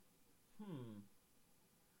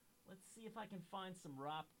see if I can find some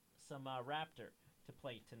Raptor to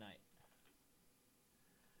play tonight.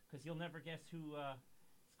 Because you'll never guess who is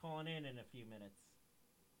calling in a few minutes.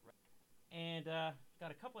 And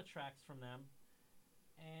got a couple of tracks from them.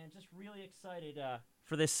 And just really excited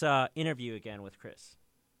for this interview again with Chris.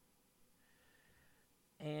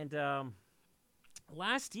 And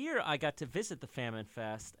last year I got to visit the Famine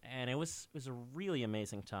Fest, and it was a really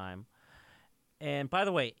amazing time. And by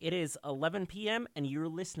the way, it is 11 p.m., and you're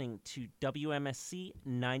listening to WMSC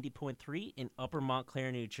 90.3 in Upper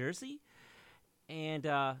Montclair, New Jersey. And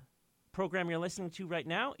program you're listening to right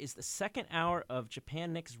now is the second hour of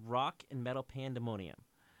Japan Nick's Rock and Metal Pandemonium.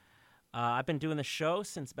 I've been doing the show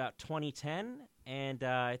since about 2010, and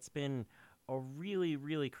it's been a really,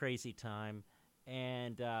 really crazy time,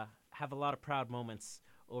 and have a lot of proud moments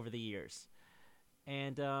over the years.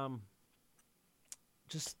 And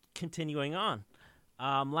just continuing on.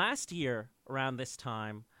 Last year, around this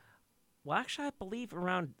time, well, actually, I believe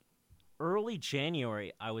around early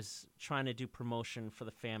January, I was trying to do promotion for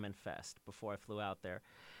the Famine Fest before I flew out there.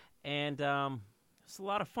 And it was a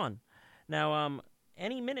lot of fun. Now,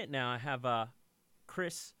 any minute now, I have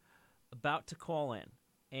Chris about to call in.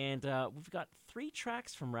 And we've got 3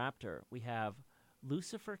 tracks from Raptor. We have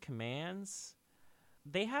Lucifer Commands.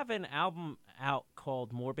 They have an album out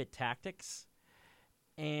called Morbid Tactics.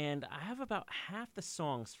 And I have about half the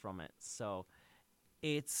songs from it. So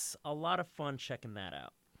it's a lot of fun checking that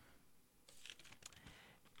out.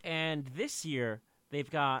 And this year, they've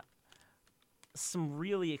got some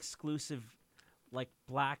really exclusive, like,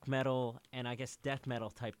 black metal and I guess death metal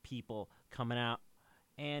type people coming out.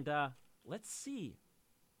 And let's see.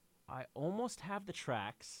 I almost have the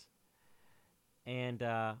tracks. And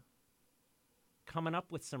coming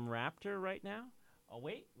up with some Raptor right now. Oh,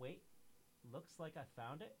 wait. Looks like I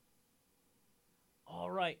found it. All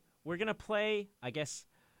right. We're going to play, I guess,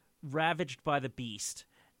 Ravaged by the Beast.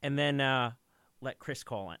 And then let Chris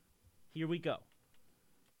call in. Here we go.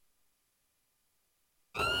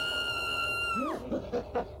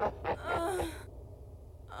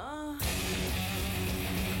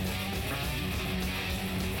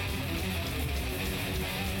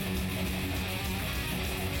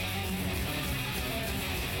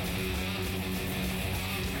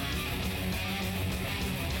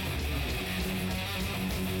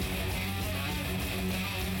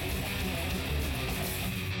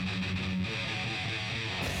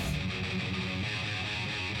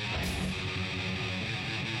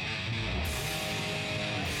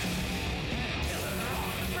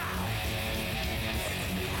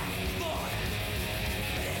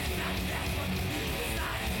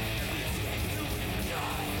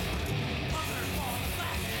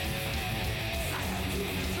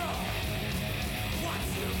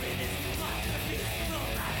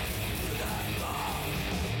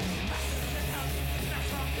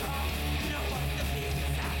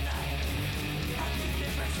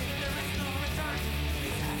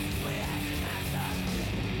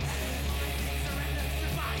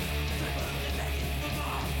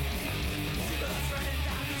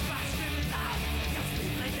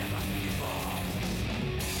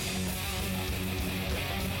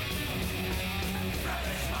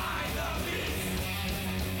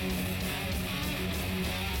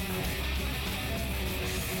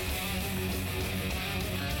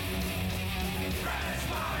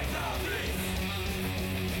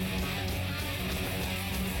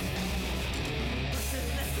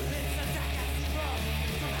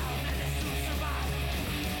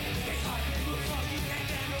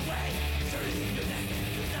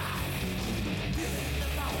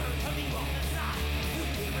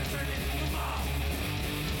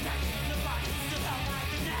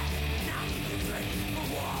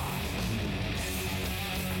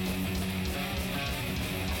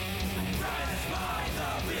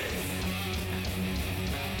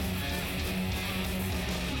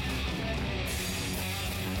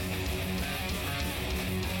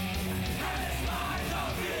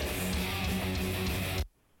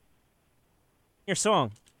 Your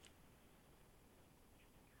song.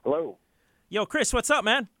 Hello. Yo, Chris, what's up,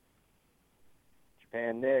 man?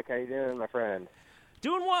 Japan Nick, how you doing, my friend?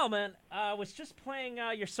 Doing well, man. I was just playing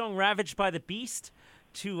your song Ravaged by the Beast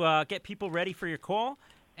to get people ready for your call.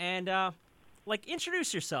 And,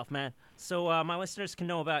 introduce yourself, man, so my listeners can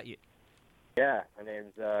know about you. Yeah, my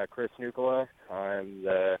name's Chris Nukola. I'm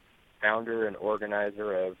the founder and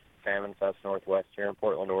organizer of Famine Fest Northwest here in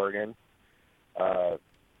Portland, Oregon.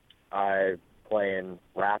 I play in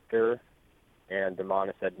Raptor and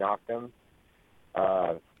Demonis Ad Noctem.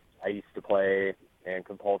 I used to play in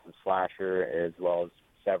Compulsive Slasher as well as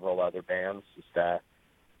several other bands. Just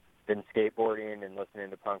been skateboarding and listening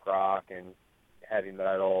to punk rock and heavy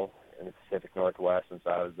metal in the Pacific Northwest since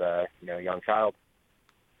I was a young child.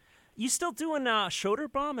 You still doing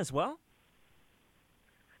Schroederbaum as well?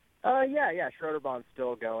 Yeah, Schroederbaum's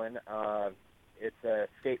still going. It's a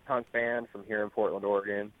skate punk band from here in Portland,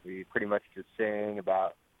 Oregon. We pretty much just sing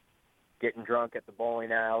about getting drunk at the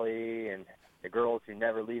bowling alley and the girls who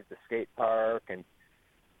never leave the skate park, and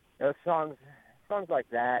songs like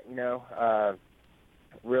that.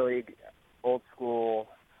 Really old school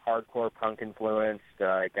hardcore punk influenced,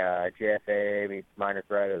 like JFA meets Minor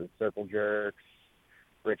Threat or the Circle Jerks,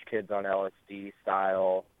 Rich Kids on LSD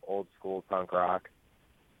style, old school punk rock.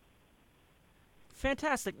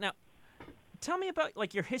 Fantastic. Now, tell me about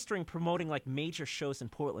like your history in promoting like major shows in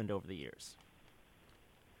Portland over the years.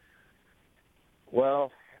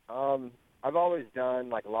 Well, I've always done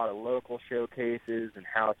like a lot of local showcases and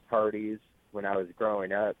house parties when I was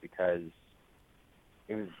growing up because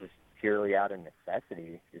it was just purely out of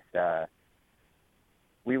necessity. Just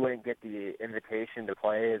we wouldn't get the invitation to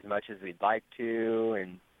play as much as we'd like to,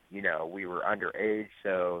 and we were underage,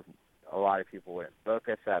 so a lot of people wouldn't book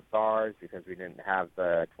us at bars because we didn't have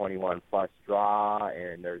the 21 plus draw,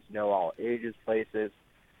 and there's no all ages places.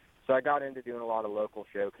 So I got into doing a lot of local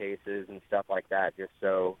showcases and stuff like that just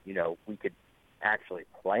so, we could actually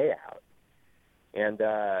play out. And,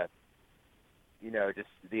 just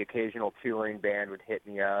the occasional touring band would hit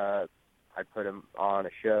me up. I'd put them on a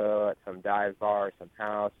show at some dive bar, some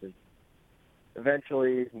house, and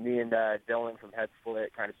eventually me and Dylan from Head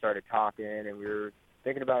Split kind of started talking, and we were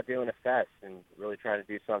thinking about doing a fest and really trying to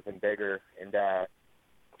do something bigger. And I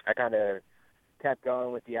kind of kept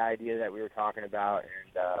going with the idea that we were talking about,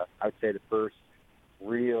 and I would say the first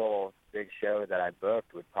real big show that I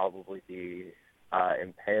booked would probably be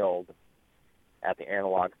Impaled at the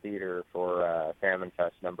Analog Theater for Famine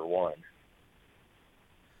Fest #1.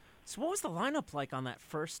 So what was the lineup like on that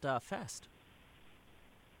first fest?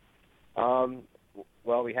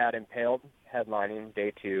 Well, we had Impaled headlining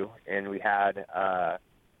day 2, and we had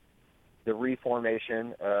the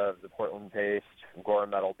reformation of the Portland-based gore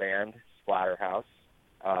metal band Splatterhouse.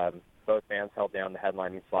 Both bands held down the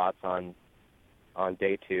headlining slots on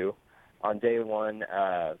day 2. On day 1,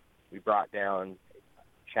 we brought down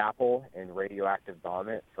Chapel and Radioactive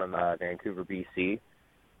Vomit from Vancouver, BC.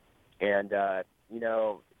 And,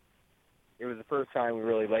 it was the first time we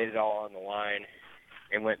really laid it all on the line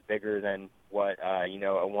and went bigger than what, a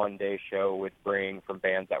one-day show would bring from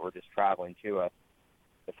bands that were just traveling to us.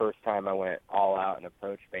 The first time I went all out and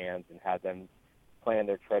approached bands and had them plan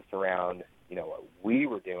their trips around, what we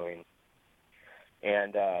were doing.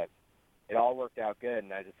 And it all worked out good,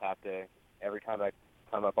 and I just have to, every time I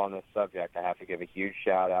come up on this subject, I have to give a huge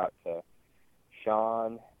shout-out to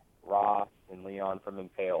Sean, Ross, and Leon from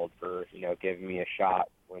Impaled for, giving me a shot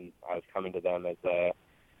when I was coming to them as a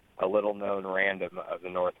little-known random of the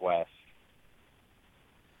Northwest.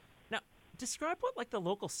 Now, describe what like the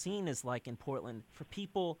local scene is like in Portland for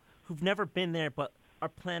people who've never been there but are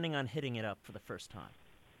planning on hitting it up for the first time.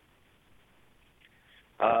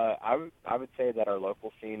 I would say that our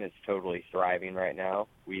local scene is totally thriving right now.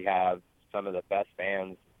 We have some of the best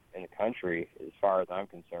bands in the country, as far as I'm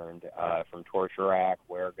concerned, from Torture Rack,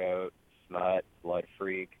 Weregoat, Smut, Blood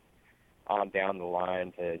Freak, on down the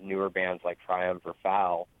line to newer bands like Triumph or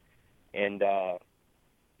Foul. And,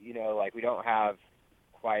 we don't have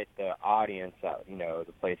quite the audience that,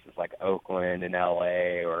 the places like Oakland and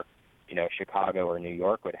L.A. or, Chicago or New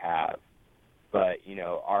York would have. But,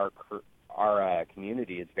 our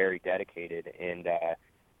community is very dedicated, and,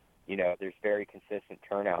 there's very consistent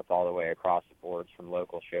turnouts all the way across the boards from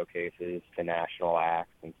local showcases to national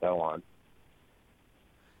acts and so on.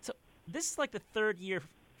 So this is like the third year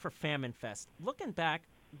for Famine Fest. Looking back,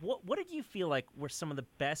 what did you feel like were some of the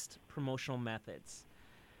best promotional methods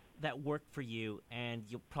that worked for you, and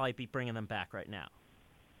you'll probably be bringing them back right now?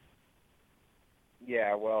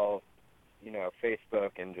 Yeah, well,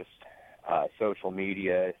 Facebook and just social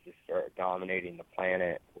media just start dominating the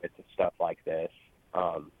planet with stuff like this.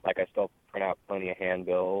 I still print out plenty of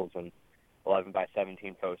handbills and 11 by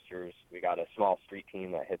 17 posters. We got a small street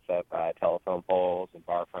team that hits up telephone poles and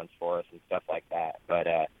bar fronts for us and stuff like that. But,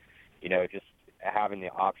 just having the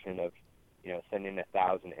option of, sending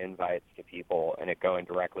 1,000 invites to people and it going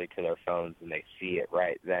directly to their phones and they see it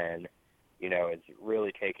right then, is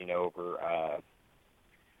really taking over,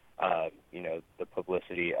 the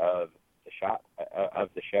publicity of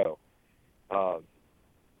the show.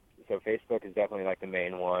 So Facebook is definitely like the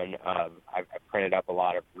main one. I've printed up a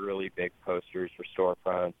lot of really big posters for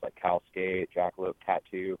storefronts like Cal Skate, Jackalope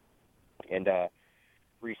Tattoo, and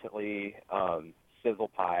recently Sizzle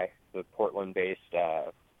Pie, the Portland-based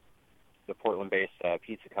Portland-based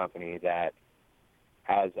pizza company that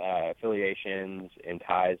has affiliations and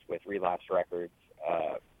ties with Relapse Records,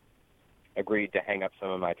 agreed to hang up some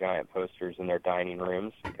of my giant posters in their dining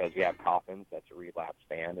rooms because we have Coffins. That's a Relapse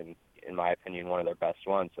band, and in my opinion, one of their best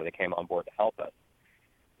ones. So they came on board to help us.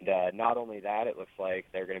 And, not only that, it looks like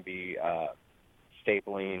they're going to be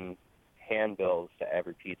stapling handbills to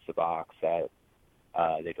every pizza box that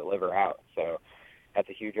they deliver out. So that's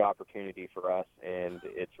a huge opportunity for us, and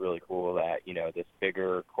it's really cool that, this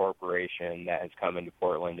bigger corporation that has come into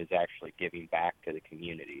Portland is actually giving back to the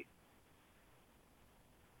community.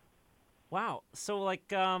 Wow. So,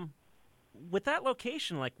 with that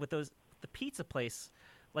location, with the pizza place,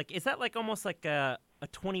 is that almost like a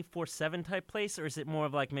 24/7 type place, or is it more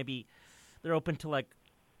of maybe they're open to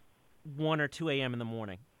 1 or 2 a.m. in the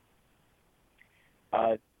morning?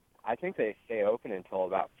 I think they stay open until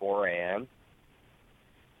about 4 a.m.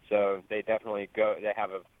 So they definitely they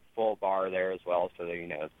have a full bar there as well, so they,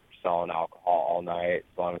 selling alcohol all night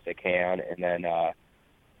as long as they can. And then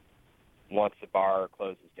once the bar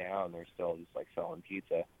closes down, they're still just selling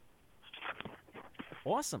pizza.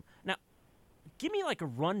 Awesome. Now, give me a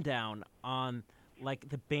rundown on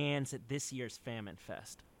the bands at this year's Famine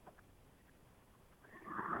Fest.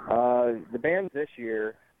 The bands this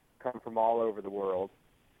year come from all over the world.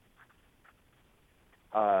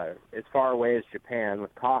 As far away as Japan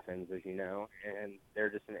with Coffins, as you know, and they're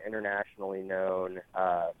just an internationally known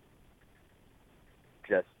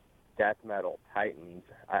just death metal titans.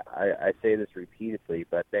 I say this repeatedly,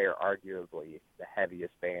 but they are arguably the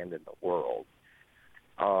heaviest band in the world.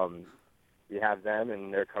 You have them,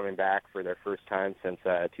 and they're coming back for their first time since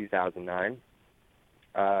 2009.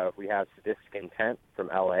 We have Sadistic Intent from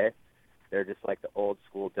LA. They're just the old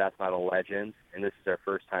school death metal legends, and this is their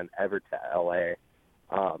first time ever to LA.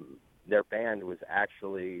 Their band was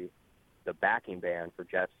actually the backing band for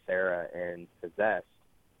Jeff Serra and Possessed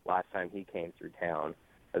last time he came through town.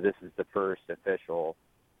 So this is the first official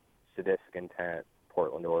Sadistic Intent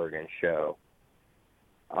Portland, Oregon show.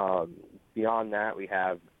 Beyond that, we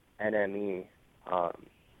have NME,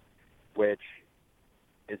 which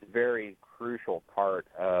is a very crucial part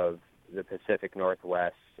of the Pacific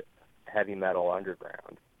Northwest heavy metal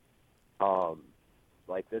underground.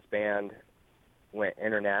 This band went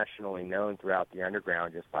internationally known throughout the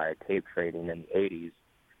underground just by tape trading in the 80s.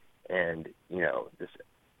 And, just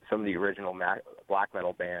some of the original black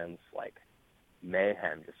metal bands like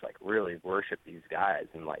Mayhem just really worship these guys.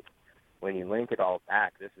 And when you link it all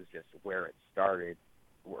back, this is just where it started,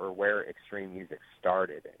 or where extreme music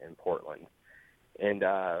started in Portland. And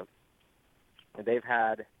they've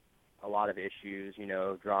had a lot of issues,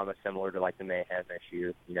 drama similar to the Mayhem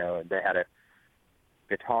issue. They had a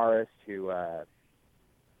guitarist who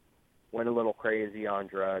went a little crazy on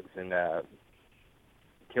drugs and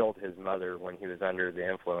killed his mother when he was under the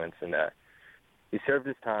influence. And he served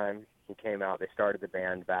his time. He came out. They started the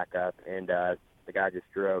band back up, and the guy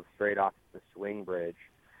just drove straight off the swing bridge.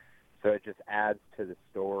 So it just adds to the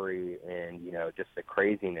story and, just the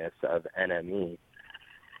craziness of NME.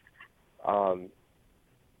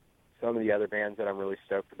 Some of the other bands that I'm really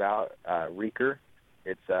stoked about, Reeker.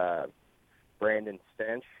 It's Brandon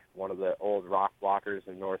Stench, one of the old rock blockers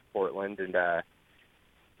in North Portland, and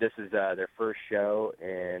this is their first show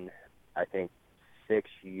in, I think, 6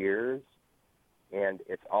 years, and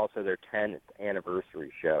it's also their 10th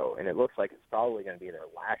anniversary show, and it looks like it's probably going to be their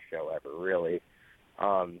last show ever, really.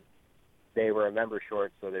 They were a member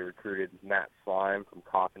short, so they recruited Matt Slime from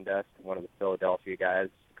Coffin Dust, one of the Philadelphia guys,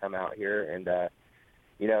 to come out here, and a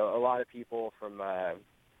lot of people from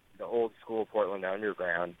the old school Portland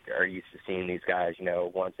underground are used to seeing these guys,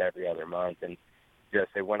 once every other month, and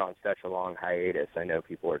just they went on such a long hiatus. I know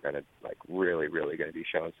people are going to really, really going to be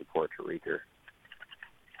showing support to Reeker.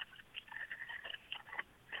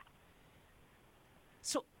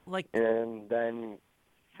 So and then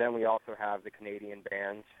we also have the Canadian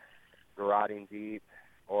bands, Garroting Deep,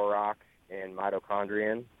 Auroch, and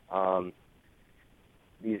Mitochondrion.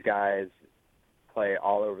 These guys play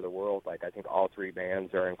all over the world. I think all three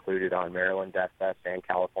bands are included on Maryland Death Fest and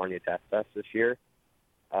California Death Fest this year.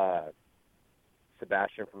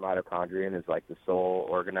 Sebastian from Mitochondrion is the sole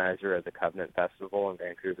organizer of the Covenant Festival in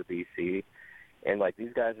Vancouver, BC. And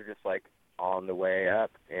these guys are just on the way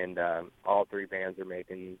up, and all three bands are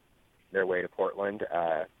making their way to Portland.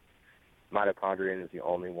 Mitochondrion is the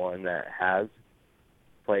only one that has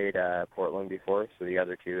played Portland before, so the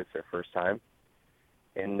other two, it's their first time.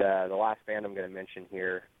 And the last band I'm going to mention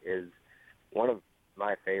here is one of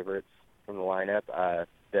my favorites from the lineup,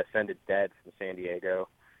 The Offended Dead from San Diego.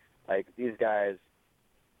 These guys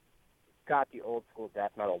got the old school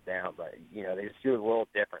death metal down, but, they just do it a little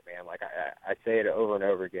different, man. I say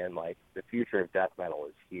over again, like, the future of death metal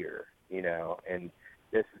is here, and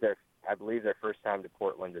this is I believe their first time to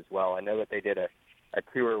Portland as well. I know that they did a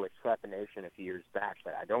tour with Trepanation a few years back,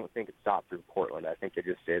 but I don't think it stopped through Portland. I think they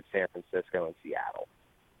just did San Francisco and Seattle.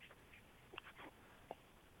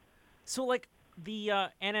 So, like, the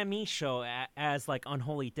NME show as, like,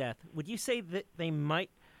 Unholy Death, would you say that they might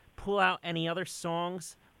pull out any other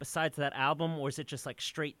songs besides that album, or is it just, like,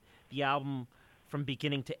 straight the album from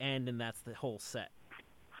beginning to end and that's the whole set?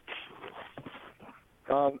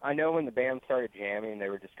 I know when the band started jamming, they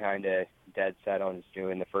were just kind of dead set on just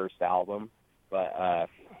doing the first album, but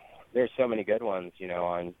there's so many good ones,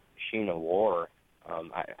 on Sheen of War.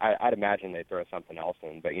 I'd imagine they'd throw something else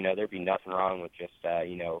in, but, there'd be nothing wrong with just,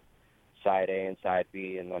 side A and side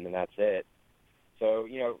B, and then that's it. So,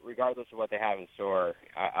 regardless of what they have in store,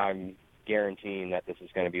 I'm guaranteeing that this is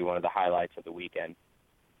going to be one of the highlights of the weekend.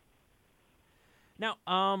 Now,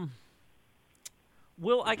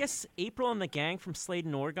 will, I guess, April and the gang from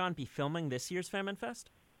Sladen, Oregon be filming this year's Famine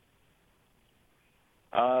Fest?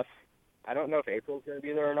 I don't know if April's going to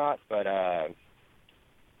be there or not, but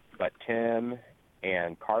Tim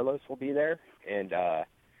and Carlos will be there, and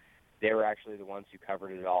they were actually the ones who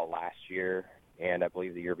covered it all last year, and I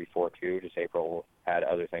believe the year before too. Just April had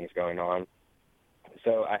other things going on,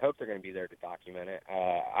 so I hope they're going to be there to document it.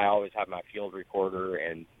 I always have my field recorder,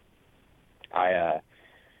 and I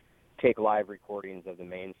take live recordings of the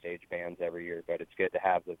main stage bands every year, but it's good to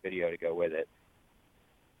have the video to go with it.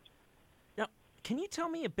 Now, can you tell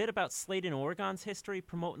me a bit about Sladen, Oregon's history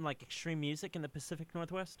promoting, like, extreme music in the Pacific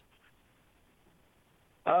Northwest?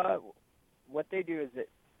 What they do is that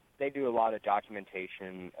they do a lot of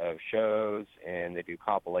documentation of shows, and they do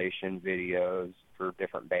compilation videos for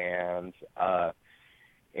different bands,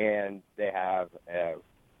 and they have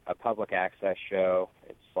a public access show.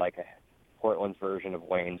 It's like Portland's version of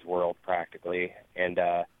Wayne's World, practically, and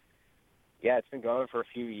it's been going for a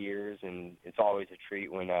few years, and it's always a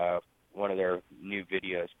treat when one of their new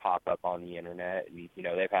videos pop up on the internet. And,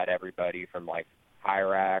 they've had everybody from, like,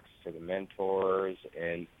 Hyrax to the Mentors,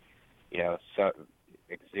 and so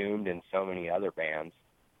Exhumed and so many other bands.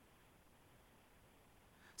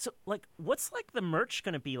 So, like, what's, like, the merch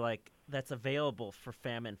going to be like that's available for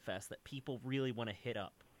Famine Fest that people really want to hit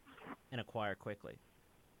up and acquire quickly?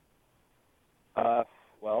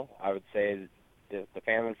 Well, I would say the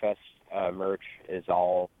Famine Fest merch is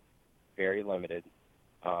all very limited.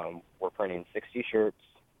 We're printing 60 shirts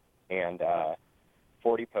and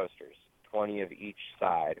 40 posters, 20 of each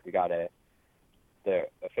side. We got the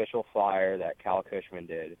official flyer that Cal Cushman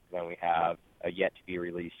did. Then we have a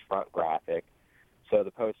yet-to-be-released front graphic. So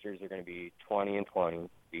the posters are going to be 20 and 20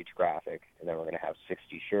 each graphic, and then we're going to have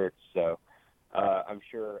 60 shirts. So I'm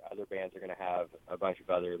sure other bands are going to have a bunch of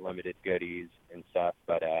other limited goodies and stuff,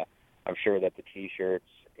 but I'm sure that the T-shirts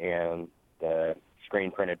and the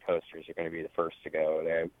screen-printed posters are going to be the first to go.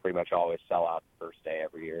 They pretty much always sell out the first day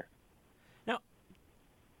every year. Now,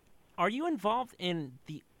 are you involved in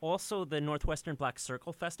the Northwestern Black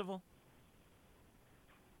Circle Festival?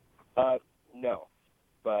 No,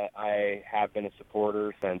 but I have been a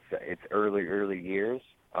supporter since its early years.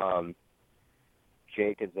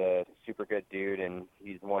 Jake is a super good dude, and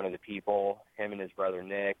he's one of the people, him and his brother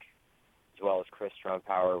Nick, as well as Chris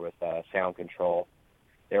Strumpower with Sound Control.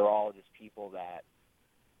 They were all just people that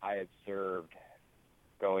I observed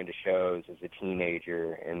going to shows as a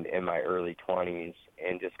teenager and in my early 20s,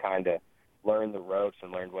 and just kind of learned the ropes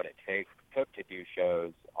and learned what it took to do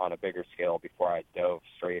shows on a bigger scale before I dove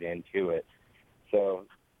straight into it. So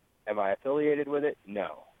am I affiliated with it?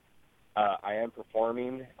 No. I am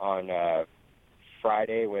performing on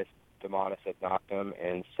Friday with Demonis et Noctum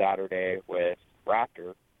and Saturday with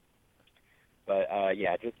Raptor. But,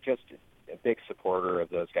 just a big supporter of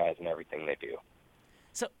those guys and everything they do.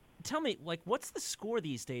 So tell me, like, what's the score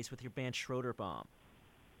these days with your band Schroeder Bomb?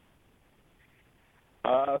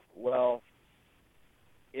 Well,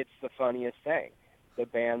 it's the funniest thing. The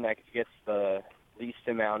band that gets the least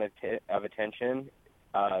amount of attention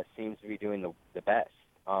seems to be doing the best.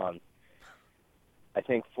 I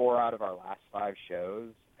think 4 out of our last 5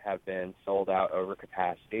 shows have been sold out over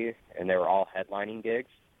capacity, and they were all headlining gigs.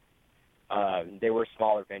 They were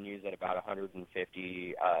smaller venues at about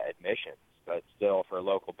 150 admissions, but still, for a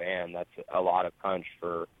local band, that's a lot of punch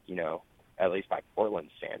for, at least by Portland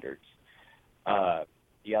standards.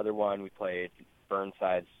 The other one, we played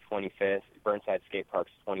Burnside Skate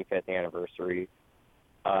Park's 25th anniversary.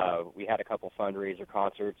 We had a couple fundraiser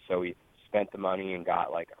concerts, so we spent the money and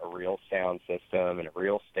got, like, a real sound system and a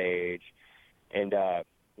real stage, and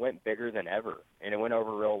went bigger than ever. And it went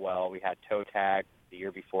over real well. We had toe tag The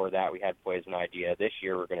year before that, we had Poison Idea. This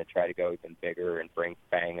year, we're going to try to go even bigger and bring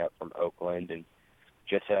Fang up from Oakland and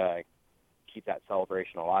just keep that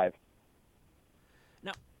celebration alive.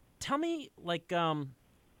 Now, tell me,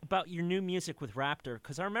 about your new music with Raptor,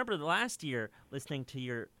 because I remember the last year listening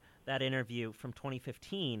to that interview from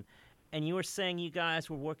 2015, and you were saying you guys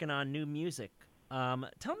were working on new music.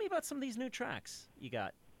 Tell me about some of these new tracks you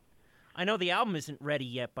got. I know the album isn't ready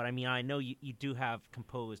yet, but I know you do have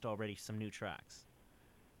composed already some new tracks.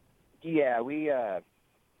 Yeah, we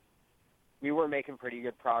were making pretty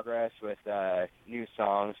good progress with new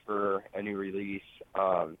songs for a new release.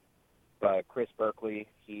 But Chris Berkeley,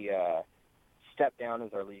 he stepped down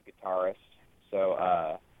as our lead guitarist.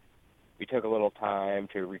 So we took a little time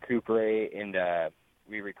to recuperate, and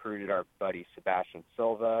we recruited our buddy Sebastian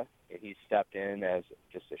Silva. He stepped in as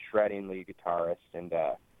just a shredding lead guitarist, and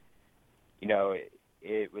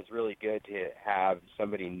it was really good to have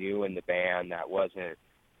somebody new in the band that wasn't,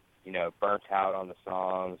 burnt out on the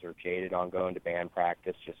songs or jaded on going to band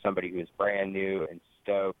practice, just somebody who was brand new and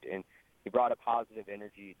stoked. And he brought a positive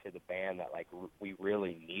energy to the band that, we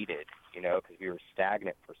really needed, because we were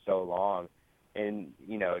stagnant for so long. And,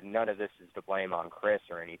 none of this is to blame on Chris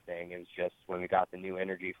or anything. It was just when we got the new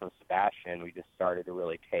energy from Sebastian, we just started to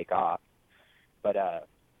really take off. But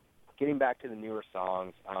getting back to the newer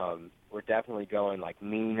songs, we're definitely going,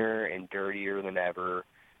 meaner and dirtier than ever.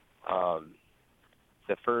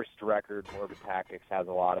 The first record, Morbid Tactics, has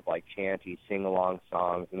a lot of, chanty, sing-along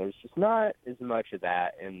songs, and there's just not as much of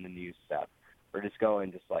that in the new stuff. We're just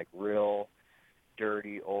going real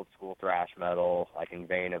dirty, old-school thrash metal, in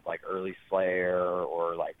vein of, early Slayer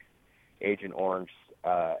or, Agent Orange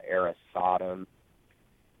era Sodom.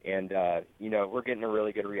 And, we're getting a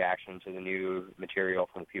really good reaction to the new material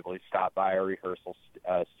from the people who stopped by our rehearsal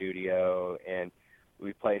studio, and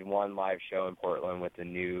we played one live show in Portland with the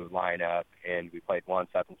new lineup, and we played once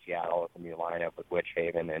up in Seattle with the new lineup with Witch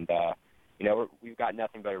Haven. And, we've got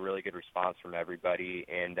nothing but a really good response from everybody.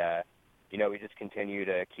 And, we just continue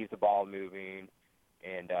to keep the ball moving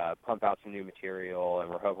and pump out some new material. And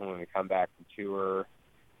we're hoping when we come back from tour,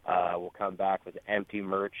 we'll come back with empty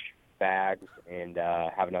merch bags and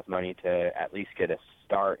have enough money to at least get a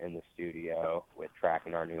start in the studio with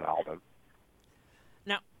tracking our new album.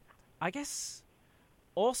 Now, I guess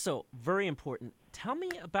also very important, tell me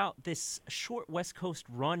about this short West Coast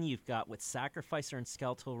run you've got with Sacrificer and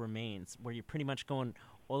Skeletal Remains, where you're pretty much going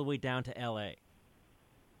all the way down to L.A.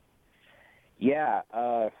 Yeah,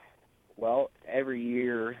 well, every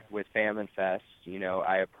year with Famine Fest,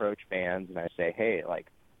 I approach bands and I say, hey,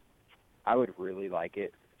 I would really like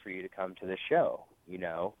it for you to come to the show.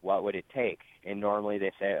 What would it take? And normally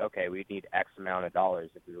they say, okay, we'd need X amount of dollars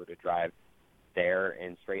if we were to drive there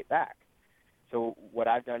and straight back. So what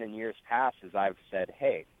I've done in years past is I've said,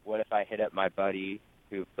 hey, what if I hit up my buddy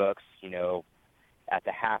who books, at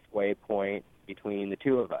the halfway point between the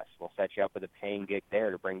two of us? We'll set you up with a paying gig there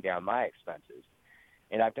to bring down my expenses.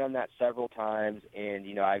 And I've done that several times,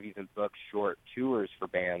 and, I've even booked short tours for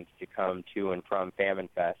bands to come to and from Famine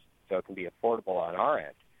Fest so it can be affordable on our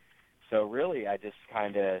end. So really, I just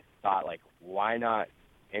kind of thought, why not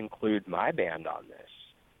include my band on this?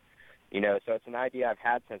 So it's an idea I've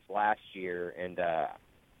had since last year, and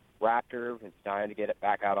Raptor is dying to get it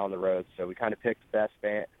back out on the road, so we kind of picked the best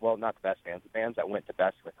band, well, not the best bands, the bands that went the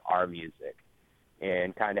best with our music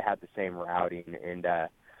and kind of had the same routing. And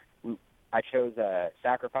I chose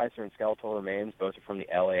Sacrificer and Skeletal Remains. Both are from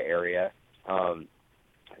the L.A. area.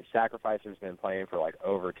 Sacrificer's been playing for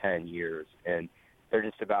over 10 years, and they're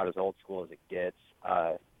just about as old school as it gets.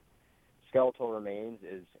 Skeletal Remains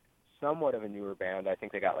is somewhat of a newer band. I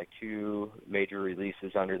think they got 2 major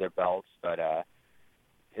releases under their belts, but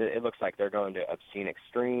it looks like they're going to Obscene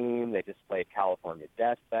Extreme. They just played California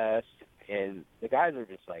Death Fest, and the guys are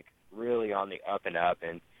just really on the up and up,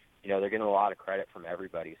 and they're getting a lot of credit from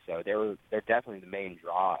everybody. So they're definitely the main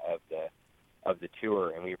draw of the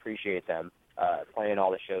tour, and we appreciate them playing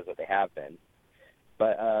all the shows that they have been.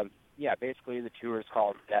 But yeah, basically the tour is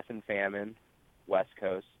called Death and Famine West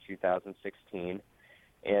Coast 2016.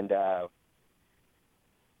 And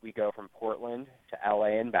we go from Portland to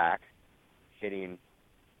L.A. and back, hitting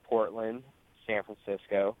Portland, San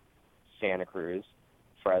Francisco, Santa Cruz,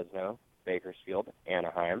 Fresno, Bakersfield,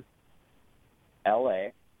 Anaheim,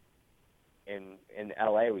 L.A. In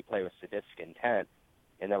L.A. we play with Sadistic Intent,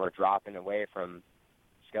 and then we're dropping away from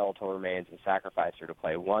Skeletal Remains and Sacrificer to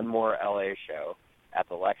play one more L.A. show at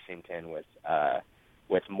the Lexington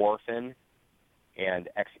with Morphin and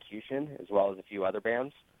Execution, as well as a few other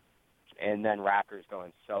bands. And then Raptor's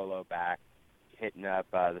going solo back, hitting up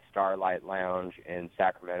the Starlight Lounge in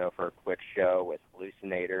Sacramento for a quick show with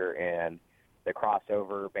Hallucinator and the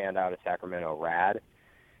crossover band out of Sacramento, Rad.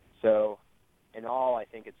 So in all, I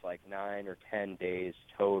think it's like 9 or 10 days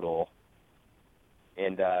total.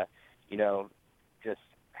 And, just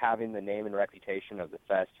having the name and reputation of the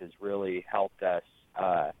fest has really helped us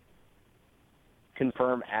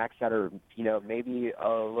confirm acts that are, maybe a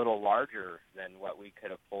little larger than what we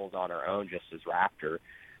could have pulled on our own just as Raptor.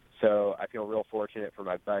 So I feel real fortunate for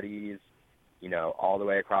my buddies, all the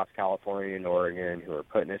way across California and Oregon who are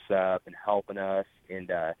putting us up and helping us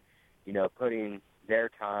and, putting their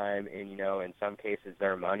time and, in some cases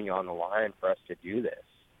their money on the line for us to do this.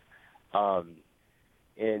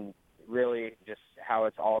 And really just how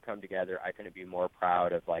it's all come together, I couldn't be more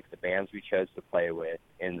proud of, like, the bands we chose to play with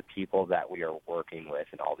and the people that we are working with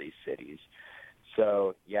in all these cities.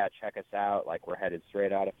 So, yeah, check us out. Like, we're headed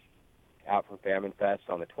straight out from Famine Fest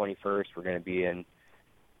on the 21st. We're going to be in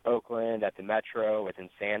Oakland at the Metro with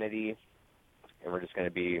Insanity, and we're just going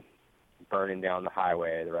to be burning down the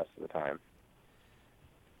highway the rest of the time.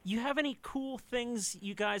 You have any cool things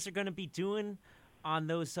you guys are going to be doing on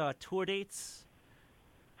those tour dates?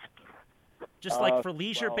 Just like for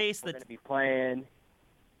leisure-based? We're going to be playing.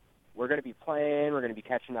 We're going to be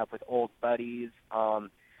catching up with old buddies.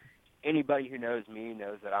 Anybody who knows me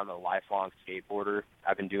knows that I'm a lifelong skateboarder.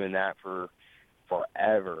 I've been doing that for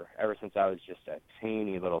forever, ever since I was just a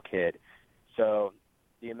teeny little kid. So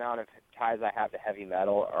the amount of ties I have to heavy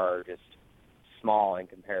metal are just small in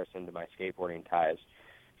comparison to my skateboarding ties.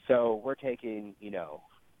 So we're taking,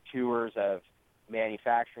 tours of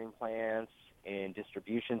manufacturing plants and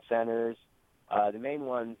distribution centers. The main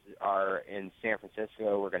ones are in San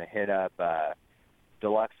Francisco. We're going to hit up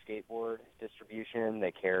Deluxe Skateboard Distribution.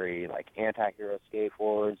 They carry, like, anti-hero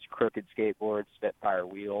skateboards, crooked skateboards, Spitfire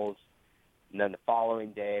wheels. And then the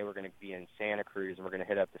following day, we're going to be in Santa Cruz, and we're going to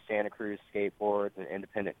hit up the Santa Cruz Skateboards and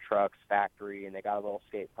Independent Trucks Factory, and they got a little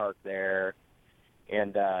skate park there.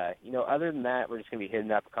 And, other than that, we're just going to be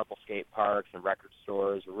hitting up a couple skate parks and record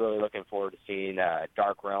stores. We're really looking forward to seeing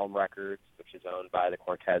Dark Realm Records, which is owned by the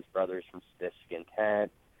Cortez brothers from Sadistic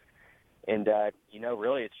Intent. And,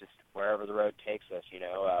 really it's just wherever the road takes us,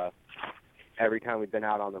 Every time we've been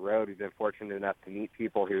out on the road, we've been fortunate enough to meet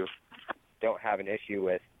people who don't have an issue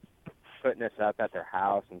with putting us up at their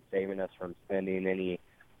house and saving us from spending any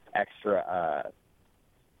extra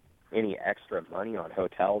money on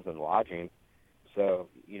hotels and lodging. So,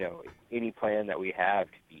 any plan that we have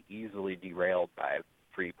could be easily derailed by a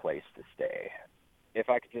free place to stay. If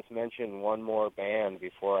I could just mention one more band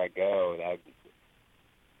before I go,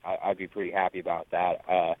 I'd be pretty happy about that.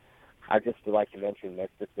 I'd just like to mention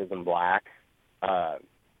Mysticism Black.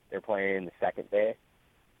 They're playing the second day.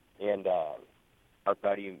 And our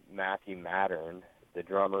buddy Matthew Mattern, the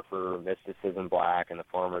drummer for Mysticism Black and the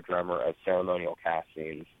former drummer of Ceremonial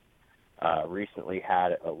Castings, recently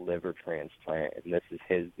had a liver transplant, and this is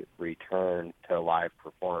his return to live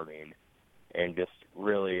performing. And just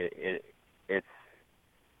really, it's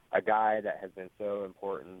a guy that has been so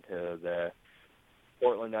important to the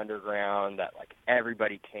Portland underground that, like,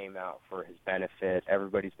 everybody came out for his benefit.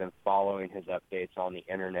 Everybody's been following his updates on the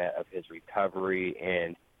internet of his recovery,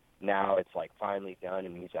 and now it's, like, finally done,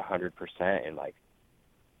 and he's 100%, and, like,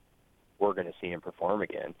 we're going to see him perform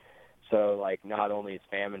again. So, like, not only is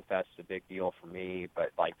Famine Fest a big deal for me,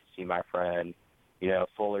 but, like, to see my friend,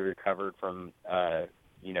 fully recovered from,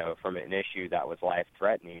 from an issue that was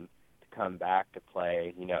life-threatening, to come back to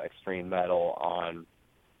play, extreme metal on,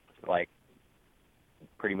 like,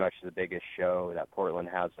 pretty much the biggest show that Portland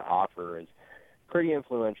has to offer is pretty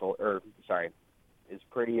influential, is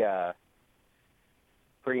pretty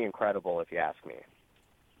incredible, if you ask me.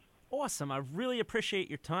 Awesome. I really appreciate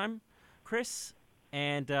your time, Chris.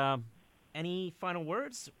 And any final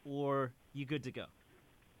words, or you good to go?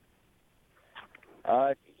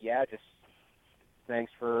 Just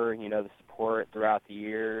thanks for, the support throughout the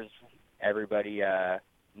years. Everybody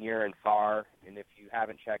near and far. And if you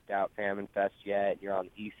haven't checked out Famine Fest yet, you're on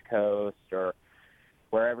the East Coast or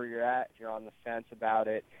wherever you're at, if you're on the fence about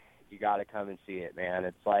it, you got to come and see it, man.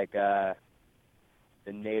 It's like the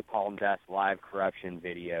Napalm Death Live Corruption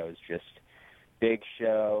videos, just big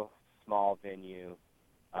show, small venue,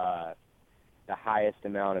 the highest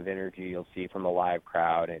amount of energy you'll see from a live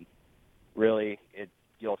crowd, and really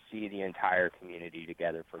you'll see the entire community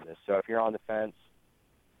together for this. So if you're on the fence,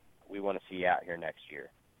 we want to see you out here next year.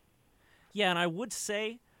 Yeah, and I would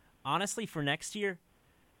say, honestly, for next year,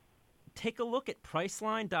 take a look at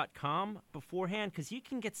Priceline.com beforehand, because you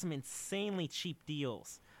can get some insanely cheap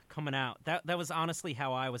deals coming out. That was honestly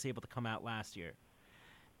how I was able to come out last year.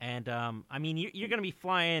 And, you're going to be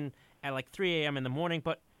flying at like 3 a.m. in the morning,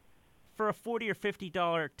 but for a $40 or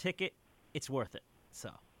 $50 ticket, it's worth it.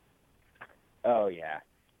 So, Oh yeah,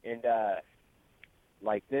 and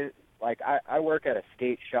like this, I work at a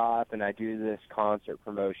skate shop and I do this concert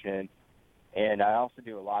promotion, and I also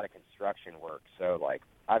do a lot of construction work. So like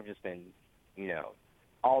I've just been,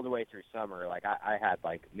 all the way through summer. Like I had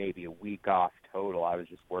like maybe a week off total. I was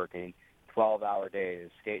just working 12-hour days,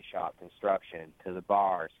 skate shop construction to the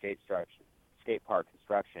bar, skate park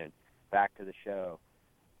construction, back to the show,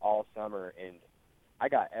 all summer, and I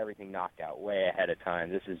got everything knocked out way ahead of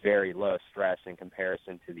time. This is very low stress in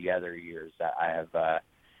comparison to the other years that I have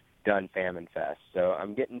done Famine Fest. So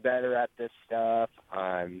I'm getting better at this stuff.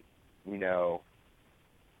 I'm,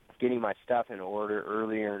 getting my stuff in order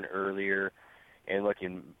earlier and earlier and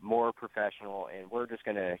looking more professional. And we're just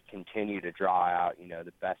going to continue to draw out,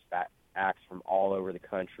 the best acts from all over the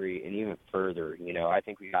country and even further. I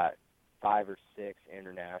think we got 5 or 6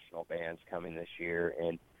 international bands coming this year,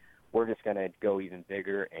 and we're just going to go even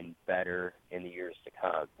bigger and better in the years to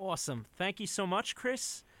come. Awesome. Thank you so much,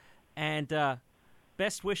 Chris. And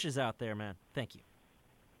best wishes out there, man. Thank you.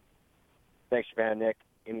 Thanks, Japan Nick.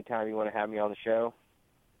 Anytime you want to have me on the show,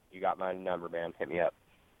 you got my number, man. Hit me up.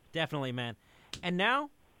 Definitely, man. And now,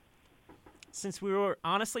 since we were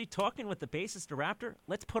honestly talking with the bassist of Raptor,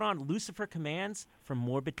 let's put on Lucifer Commands from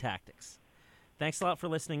Morbid Tactics. Thanks a lot for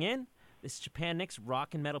listening in. This is Japan Nick's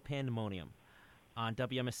Rock and Metal Pandemonium on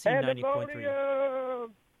WMSC 90.3.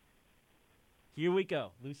 Here we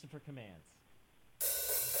go. Lucifer Commands.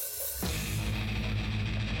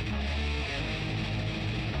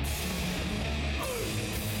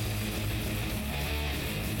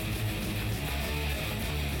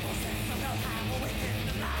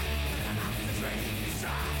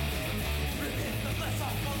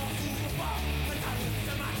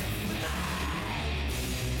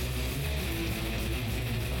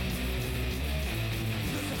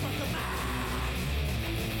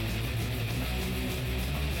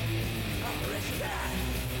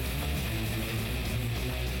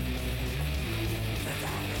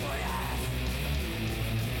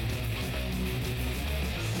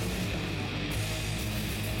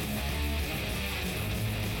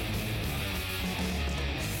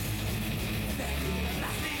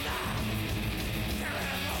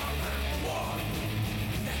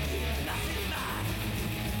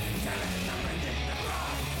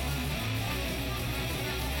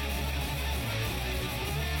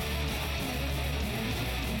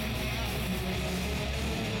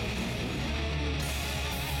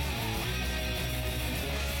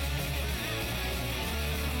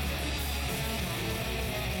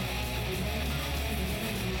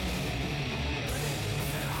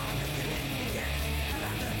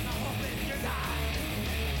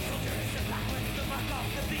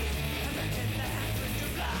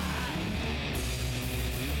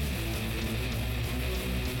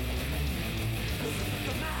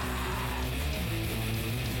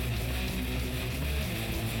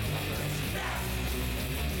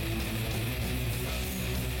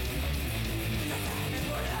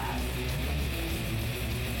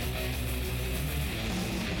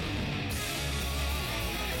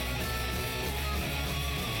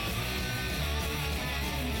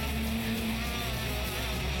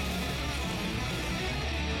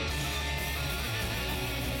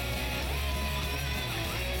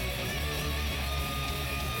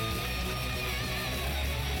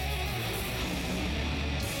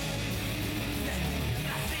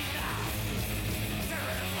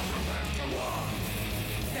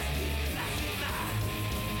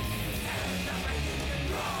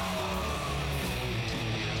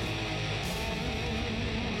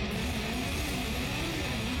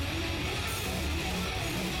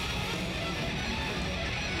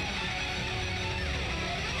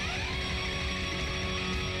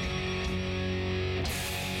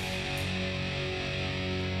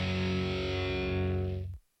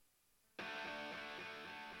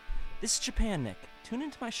 This is Japan Nick. Tune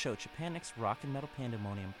into my show, Japan Nick's Rock and Metal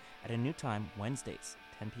Pandemonium, at a new time, Wednesdays,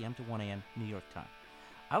 10 p.m. to 1 a.m. New York time.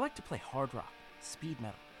 I like to play hard rock, speed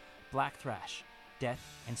metal, black thrash, death,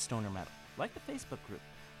 and stoner metal. Like the Facebook group.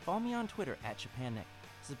 Follow me on Twitter at Japan Nick.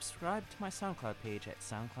 Subscribe to my SoundCloud page at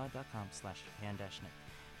soundcloud.com/Japan-Nick.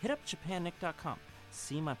 Hit up japannick.com.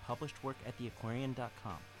 See my published work at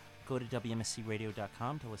theaquarian.com. Go to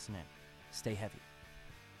WMSCradio.com to listen in. Stay heavy.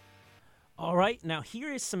 All right, now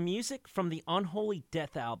here is some music from the Unholy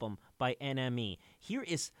Death album by NME. Here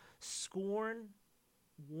is Scorn,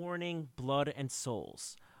 Warning, Blood, and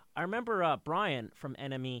Souls. I remember Brian from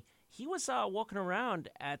NME, he was walking around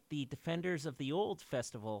at the Defenders of the Old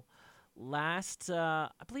festival last, I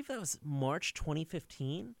believe that was March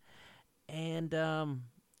 2015, and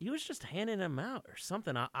he was just handing them out or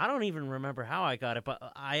something. I don't even remember how I got it, but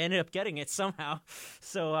I ended up getting it somehow.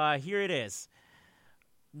 So here it is.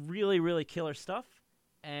 Really, really killer stuff.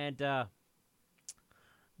 And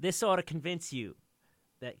this ought to convince you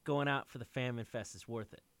that going out for the Famine Fest is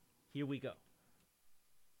worth it. Here we go.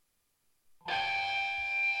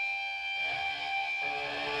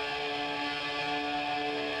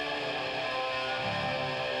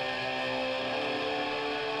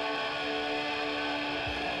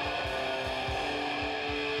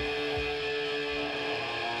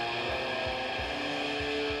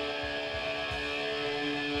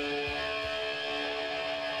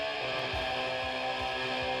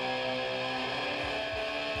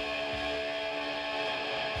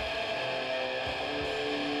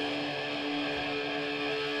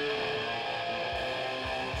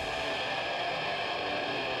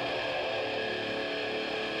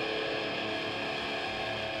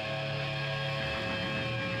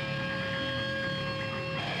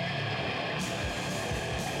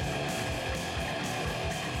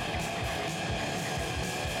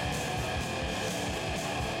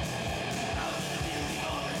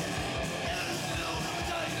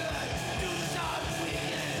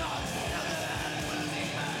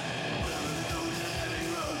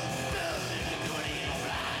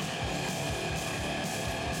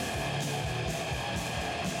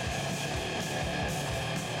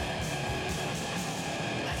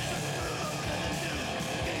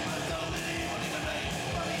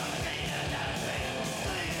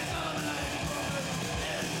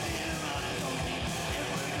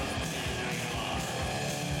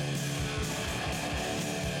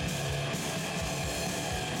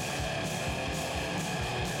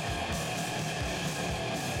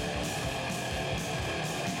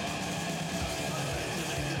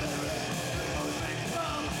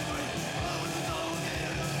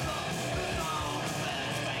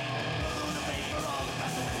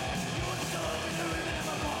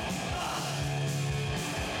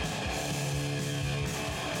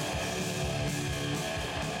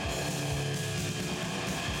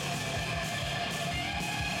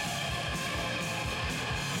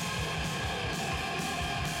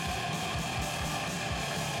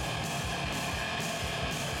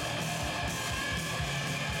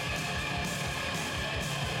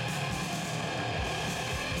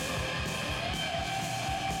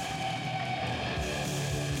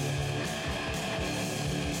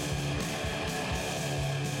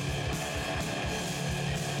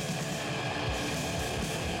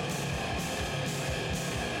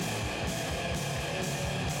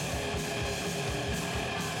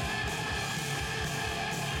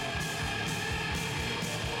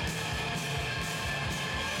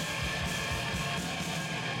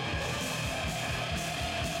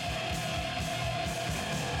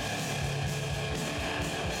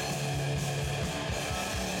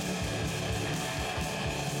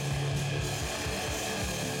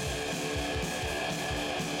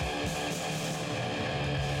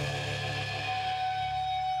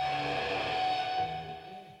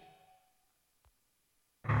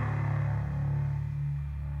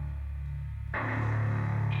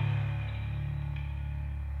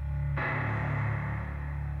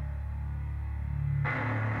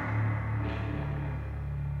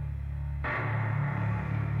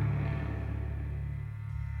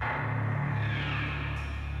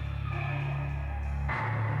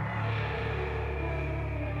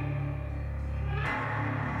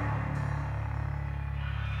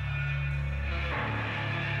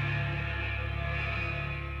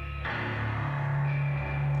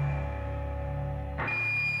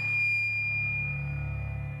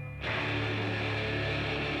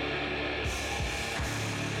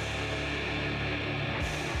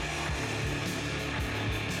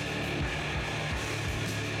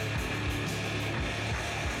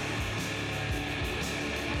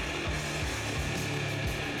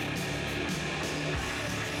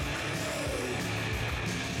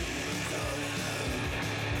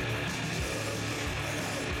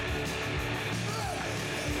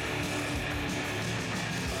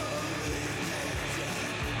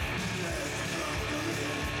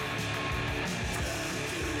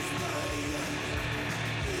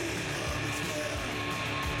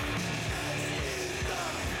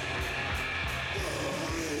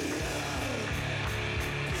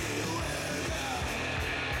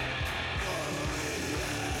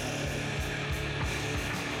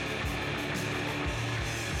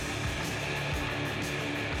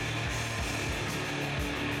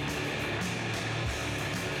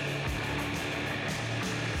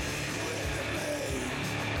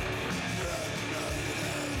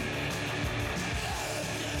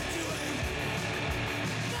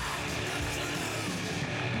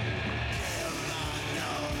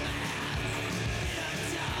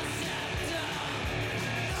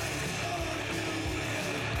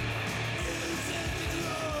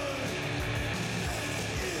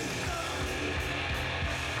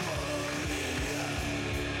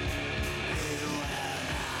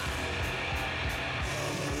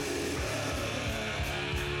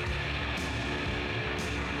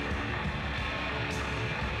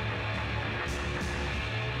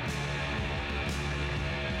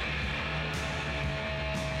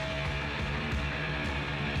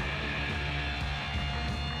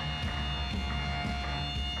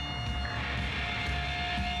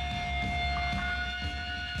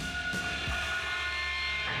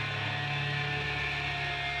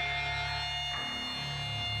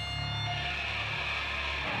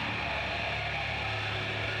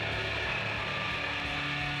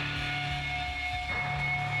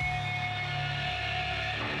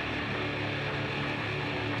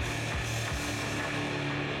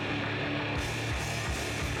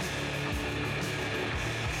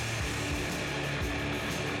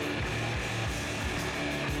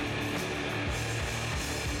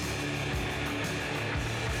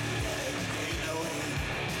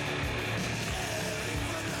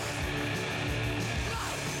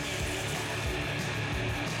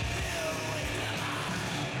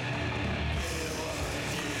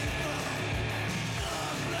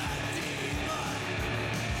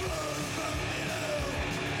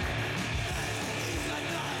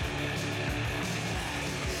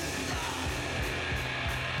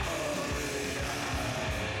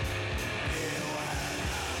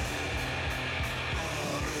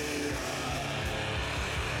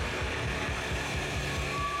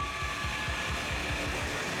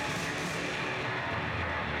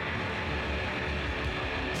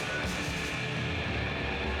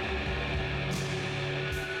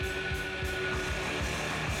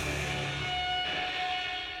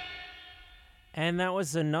 And that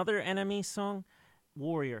was another Enemy song,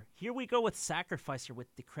 Warrior. Here we go with Sacrificer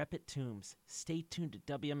with Decrepit Tombs. Stay tuned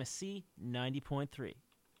to WMSC 90.3.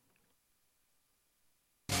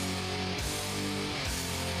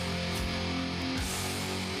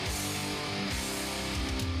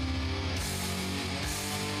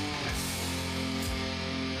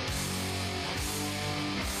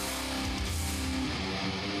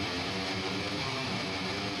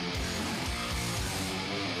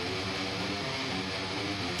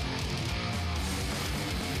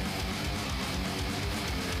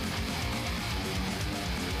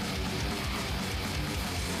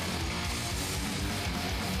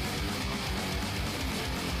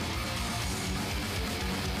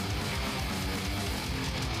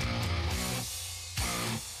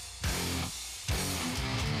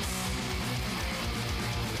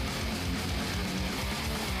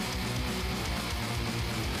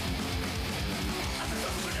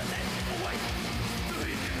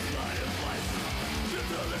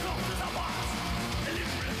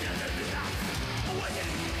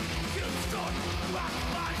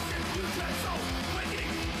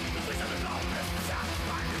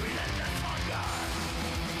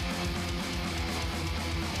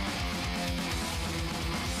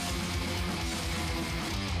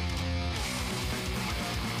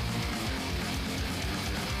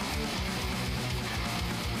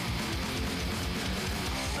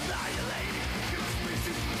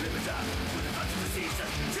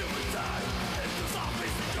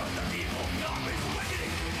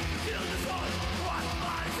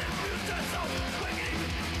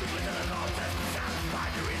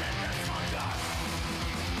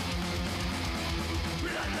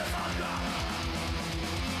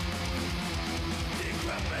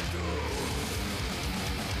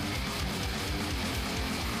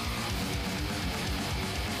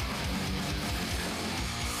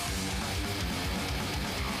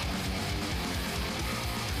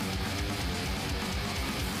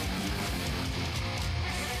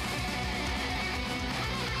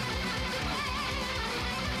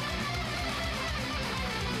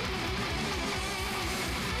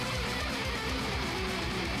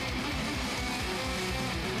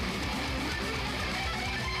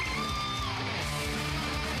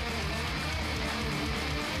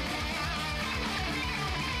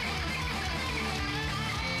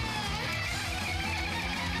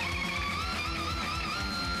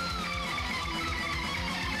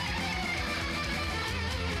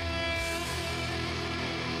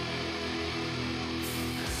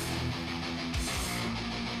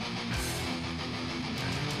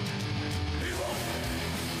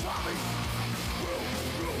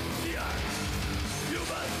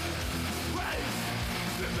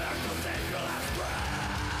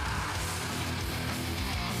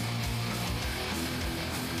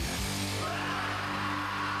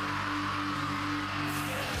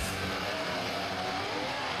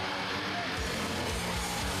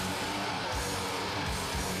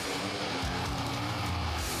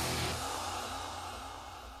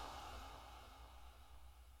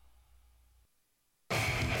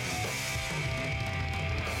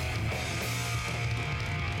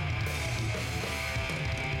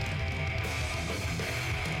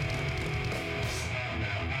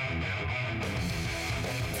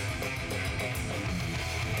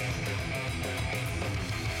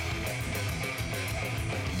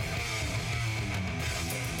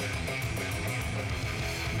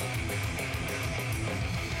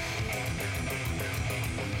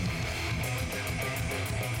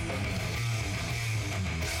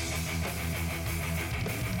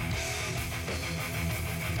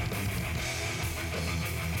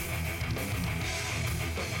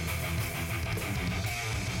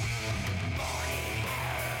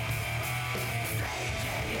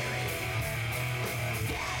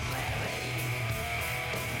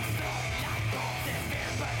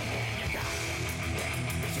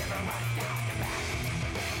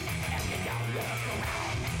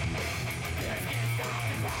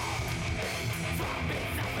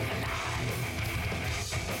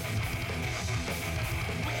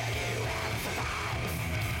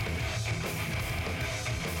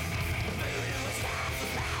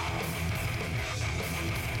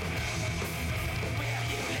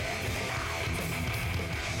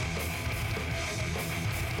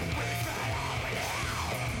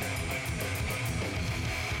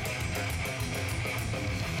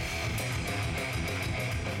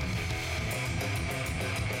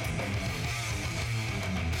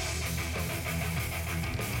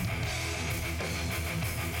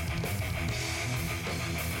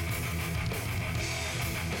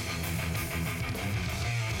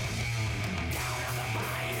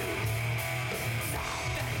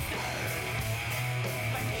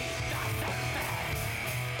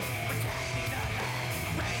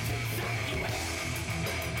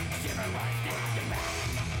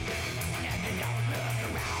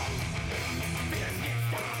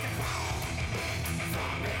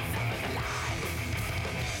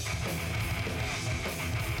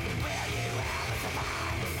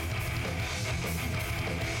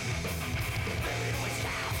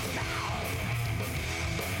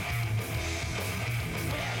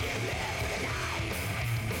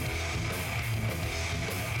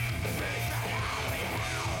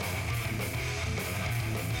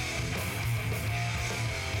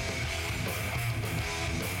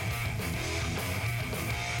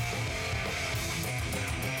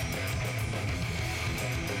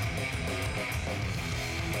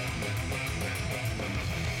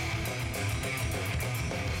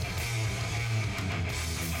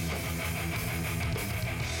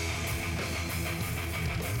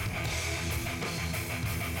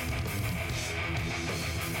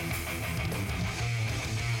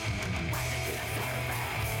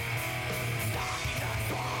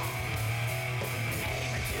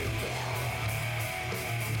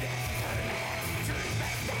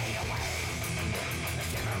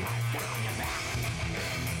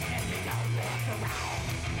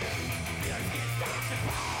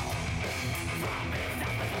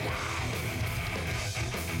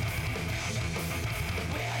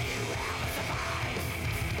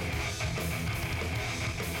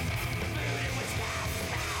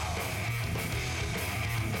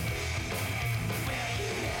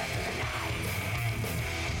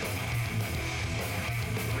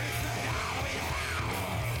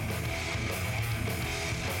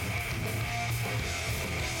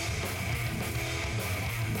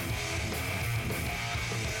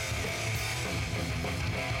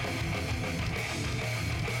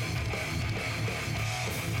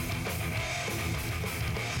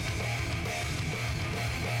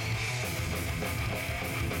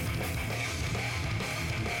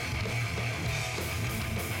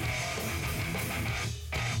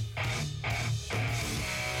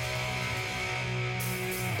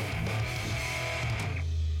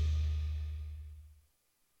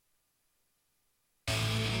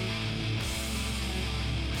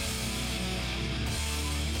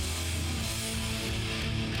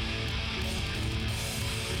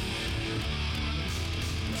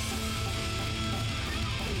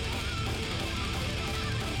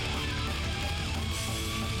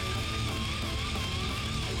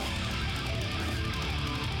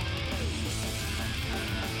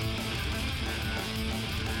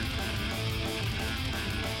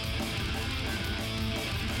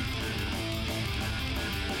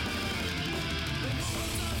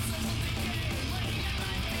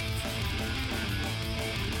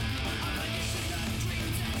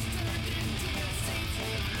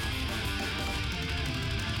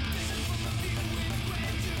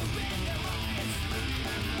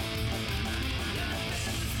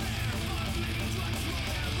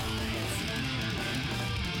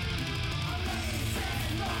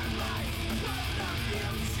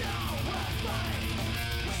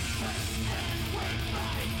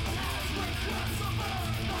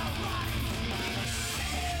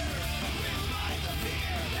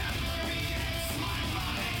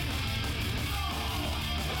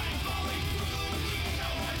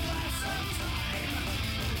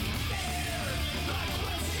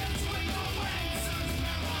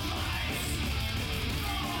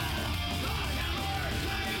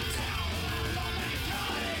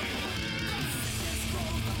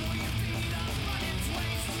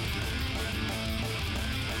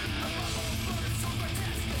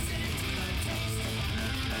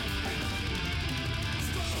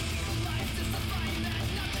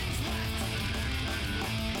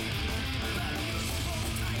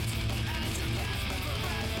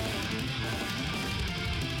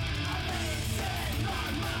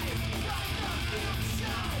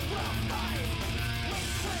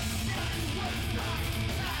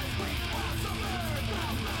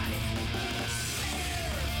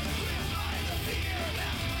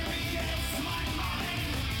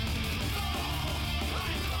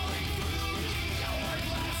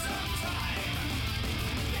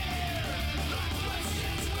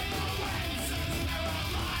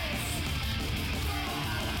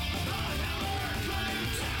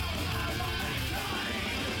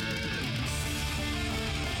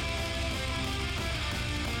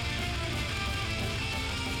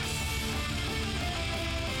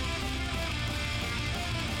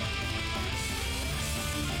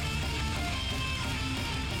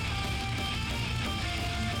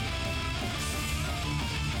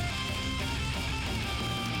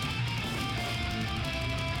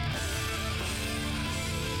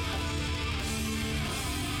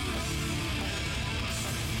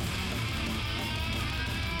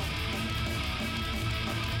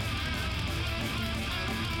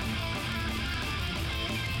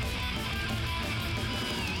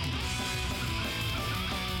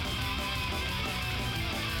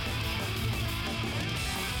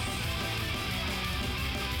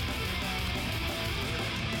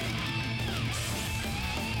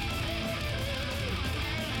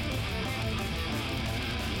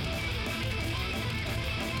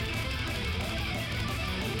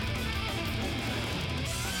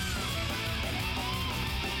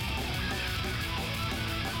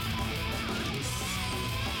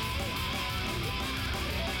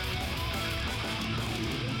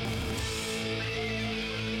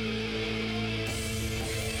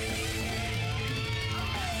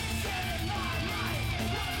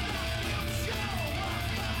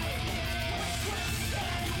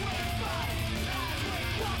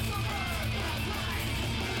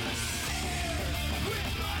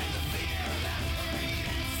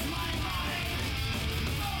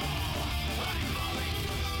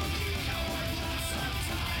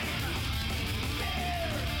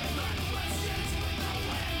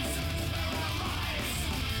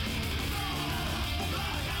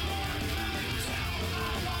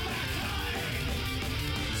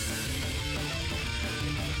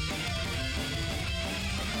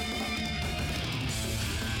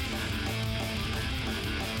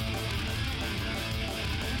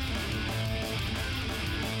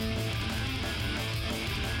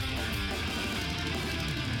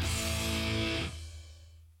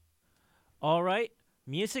 All right.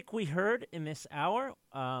 Music we heard in this hour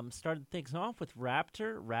started things off with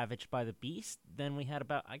Raptor, Ravaged by the Beast. Then we had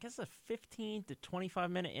about, I guess, a 15 to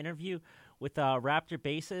 25-minute interview with Raptor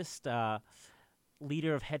bassist,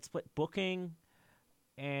 leader of Headsplit Booking,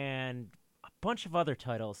 and a bunch of other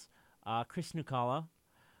titles. Chris Nukala.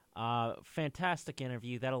 Fantastic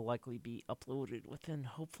interview. That'll likely be uploaded within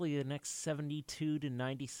hopefully the next 72 to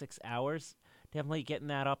 96 hours. Definitely getting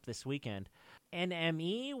that up this weekend.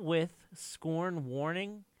 NME with Scorn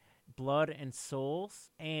Warning, Blood and Souls,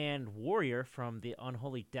 and Warrior from the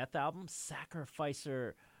Unholy Death album,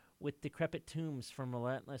 Sacrificer with Decrepit Tombs from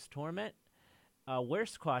Relentless Torment,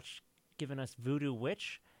 Weresquatch giving us Voodoo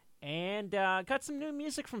Witch, and got some new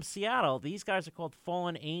music from Seattle. These guys are called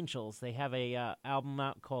Fallen Angels. They have a album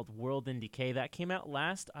out called World in Decay that came out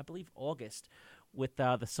last, I believe, August, with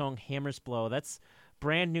the song Hammers Blow. That's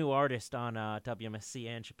brand new artist on WMSC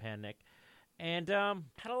and Japan Nick. And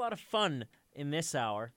had a lot of fun in this hour.